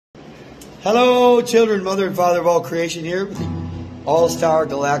Hello, children, mother and father of all creation, here with the All-Star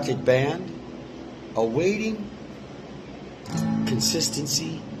Galactic Band, awaiting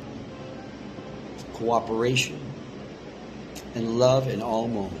consistency, cooperation, and love in all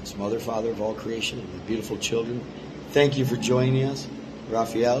moments. Mother, father of all creation, and the beautiful children, thank you for joining us,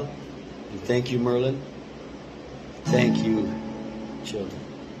 Raphael, and thank you, Merlin. Thank you, children.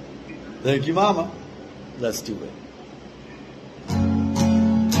 Thank you, Mama. Let's do it.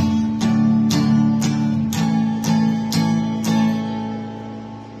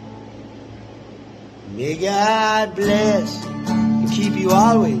 May God bless and keep you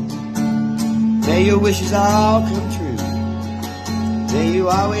always. May your wishes all come true. May you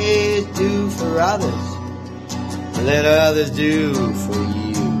always do for others and let others do for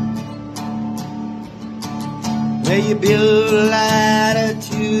you. May you build a ladder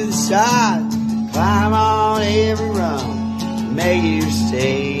to the stars, climb on every rung. May you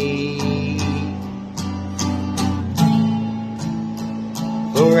stay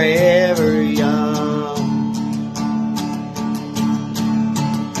forever young.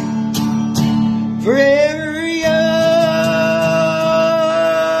 Forever young,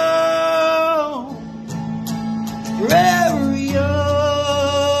 forever young.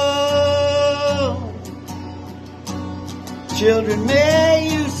 Children, may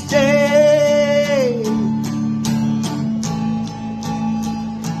you stay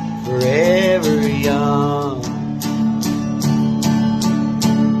forever young.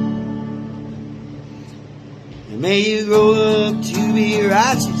 And may you grow up to be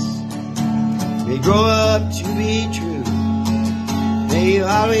righteous. May you grow up to be true. May you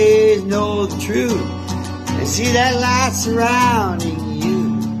always know the truth and see that light surrounding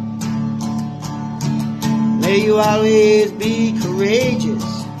you. May you always be courageous,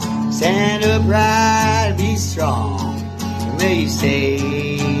 stand upright, be strong. And may you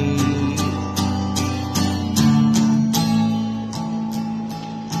stay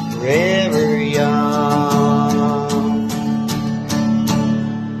forever young.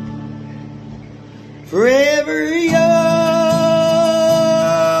 Forever young,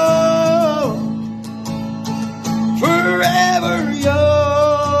 forever young.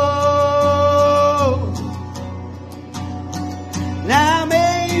 Now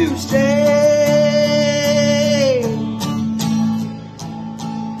may you stay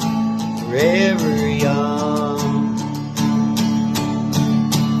forever young.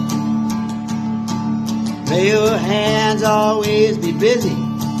 May your hands always be busy.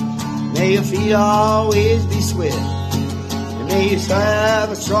 May your feet always be swift, and may you have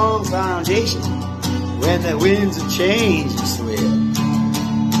a strong foundation when the winds of change are swift.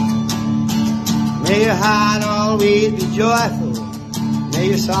 May your heart always be joyful, may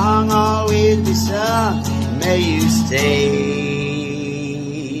your song always be sung, and may you stay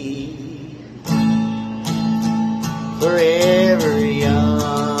forever young.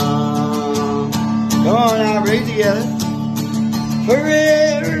 Come on now, bring it together.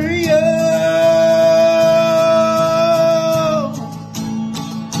 Forever young.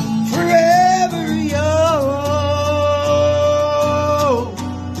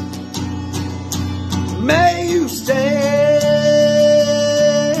 May you stay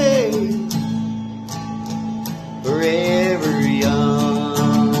forever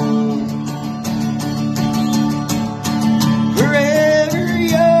young. Forever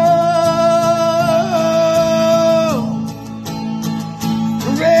young.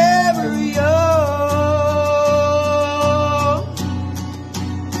 Forever young.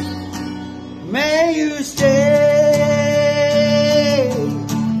 May you stay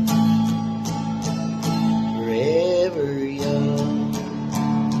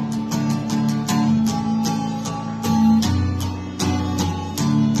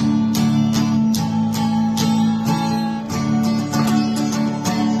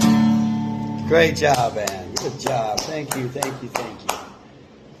Great job, man. Good job. Thank you, thank you, thank you.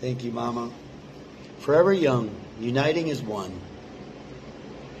 Thank you, Mama. Forever young, uniting as one.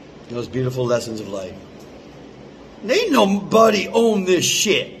 Those beautiful lessons of life. There ain't nobody own this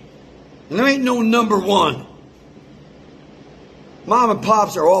shit. And there ain't no number one. Mom and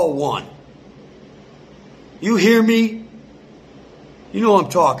Pops are all one. You hear me? You know who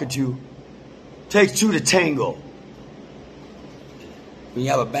I'm talking to. Takes two to tango. When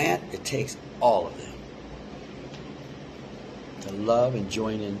you have a band, it takes all of them to love and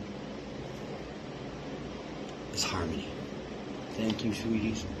join in this harmony. Thank you,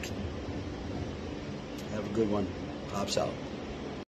 sweeties. Have a good one. Pops out.